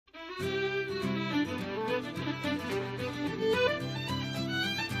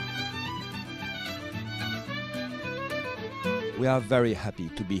We are very happy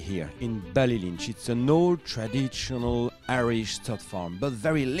to be here in Ballylinch. It's an old traditional Irish stud farm, but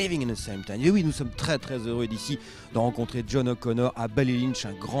very living in the same time. Et oui, nous sommes très heureux d'ici de rencontrer John O'Connor à Ballylinch,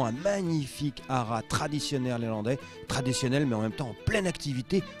 un magnifique haras traditionnel irlandais, traditionnel mais en même temps en pleine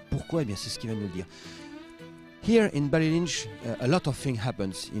activité. Pourquoi? Eh bien, c'est ce qu'il va nous le dire. Here in Ballylinch, a lot of things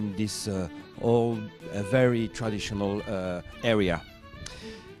happens in this old, very traditional area.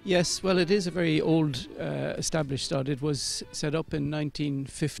 Yes, well, it is a very old established stud. It was set up in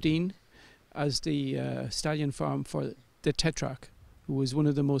 1915 as the stallion farm for the Tetrarch, who was one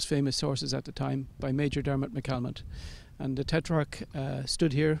of the most famous horses at the time, by Major Dermot McCalmont. And the Tetrarch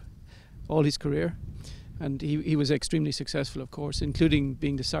stood here all his career, and he was extremely successful, of course, including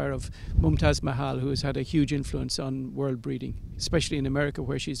being the sire of Mumtaz Mahal, who has had a huge influence on world breeding, especially in America,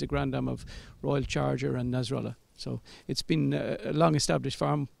 where she's the grandam of Royal Charger and Nasrallah. So it's been a long-established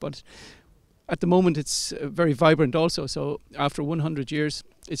farm, but at the moment it's very vibrant also. So after 100 years,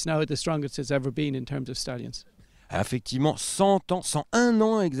 it's now the strongest it's ever been in terms of stallions. Effectivement, 100 ans, 101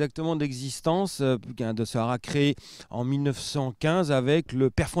 ans exactement d'existence de ce haras créé en 1915 avec le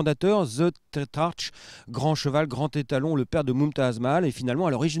père fondateur, The Tetrarch, grand cheval, grand étalon, le père de Mumtaz Mahal, et finalement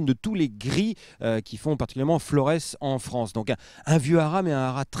à l'origine de tous les gris qui font particulièrement florès en France. Donc un vieux haras, mais un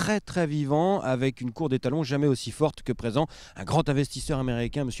haras très vivant, avec une cour d'étalons jamais aussi forte que présent. Un grand investisseur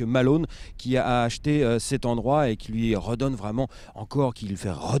américain, M. Malone, qui a acheté cet endroit et qui lui redonne vraiment encore, qui lui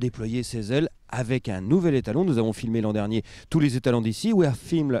fait redéployer ses ailes avec un nouvel étalon. Nous avons filmé l'an dernier tous les étalons d'ici. We have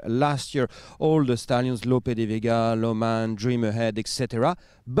filmed last year all the stallions, Lope de Vega, Loman, Dream Ahead, etc.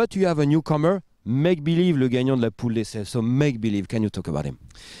 But you have a newcomer, Make Believe, le gagnant de la poule d'essai. So Make Believe, can you talk about him?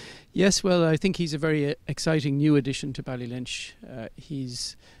 Yes, well, I think he's a very exciting new addition to Ballylinch.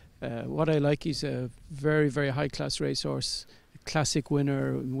 He's what I like. He's a very high-class racehorse, classic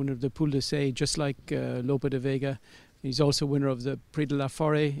winner of the poule d'essai, just like Lope de Vega. He's also winner of the Prix de la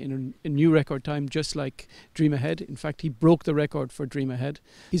Forêt in a new record time, just like Dream Ahead. In fact, he broke the record for Dream Ahead.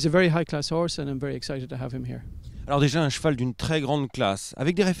 He's a very high-class horse, and I'm very excited to have him here. Alors déjà un cheval d'une très grande classe,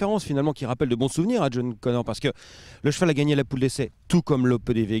 avec des références finalement qui rappellent de bons souvenirs à John O'Connor, parce que le cheval a gagné la poule d'essai, tout comme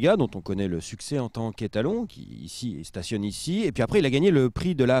Lope de Vega, dont on connaît le succès en tant qu'étalon, qui ici stationne ici, et puis après il a gagné le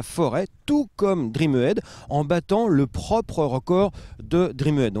prix de la forêt, tout comme Dream Ahead, en battant le propre record de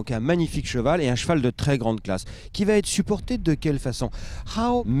Dream Ahead. Donc un magnifique cheval et un cheval de très grande classe, qui va être supporté de quelle façon?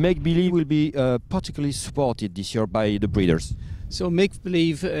 How Make Believe will be particularly supported this year by the breeders? So Make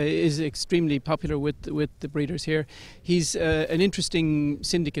Believe is extremely popular with the breeders here. He's an interesting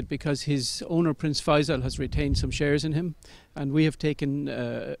syndicate because his owner, Prince Faisal, has retained some shares in him, and we have taken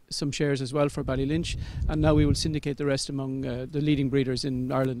some shares as well for Ballylinch, and now we will syndicate the rest among the leading breeders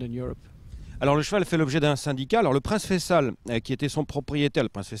in Ireland and Europe. Alors le cheval fait l'objet d'un syndicat. Alors le prince Faisal, qui était son propriétaire, le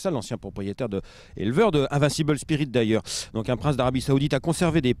prince Faisal, l'ancien propriétaire éleveur de Invincible Spirit d'ailleurs, donc un prince d'Arabie Saoudite, a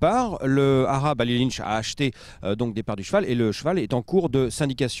conservé des parts. Le haras Ballylinch a acheté donc des parts du cheval, et le cheval est en cours de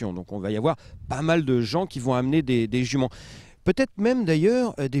syndication. Donc on va y avoir pas mal de gens qui vont amener des juments. Peut-être même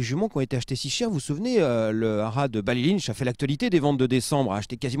d'ailleurs des juments qui ont été achetés si cher. Vous vous souvenez, le haras de Ballylinch a fait l'actualité des ventes de décembre, a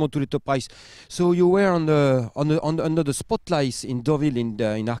acheté quasiment tous les top price. So you were under the spotlights in Deauville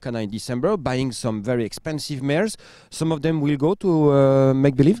in Arcana in December, buying some very expensive mares. Some of them will go to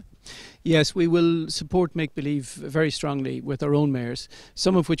Make Believe? Yes, we will support Make Believe very strongly with our own mares,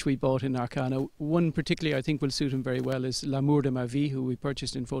 some of which we bought in Arcana. One particularly I think will suit him very well is L'amour de ma vie, who we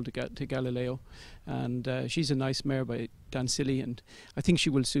purchased in full to Galileo. And she's a nice mare by Dan Silly, and I think she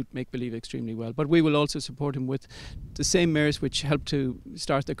will suit Make Believe extremely well. But we will also support him with the same mares which helped to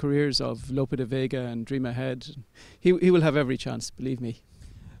start the careers of Lope de Vega and Dream Ahead. He will have every chance, believe me.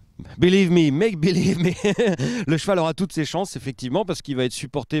 Believe me, make believe me. Le cheval aura toutes ses chances effectivement, parce qu'il va être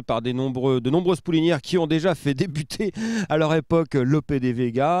supporté par de nombreuses poulinières qui ont déjà fait débuter à leur époque Lope de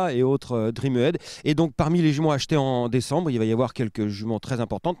Vega et autres Dream Ahead. Et donc parmi les juments achetés en décembre, il va y avoir quelques juments très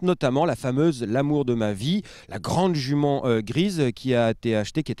importantes, notamment la fameuse L'amour de ma vie, la grande jument grise qui a été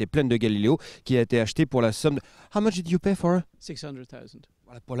achetée, qui était pleine de Galileo, qui a été achetée pour la somme de... How much did you pay for her? 600,000.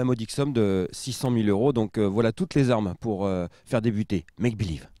 Voilà, pour la modique somme de 600 000 €. Donc voilà toutes les armes pour faire débuter Make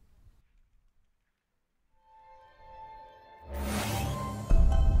Believe.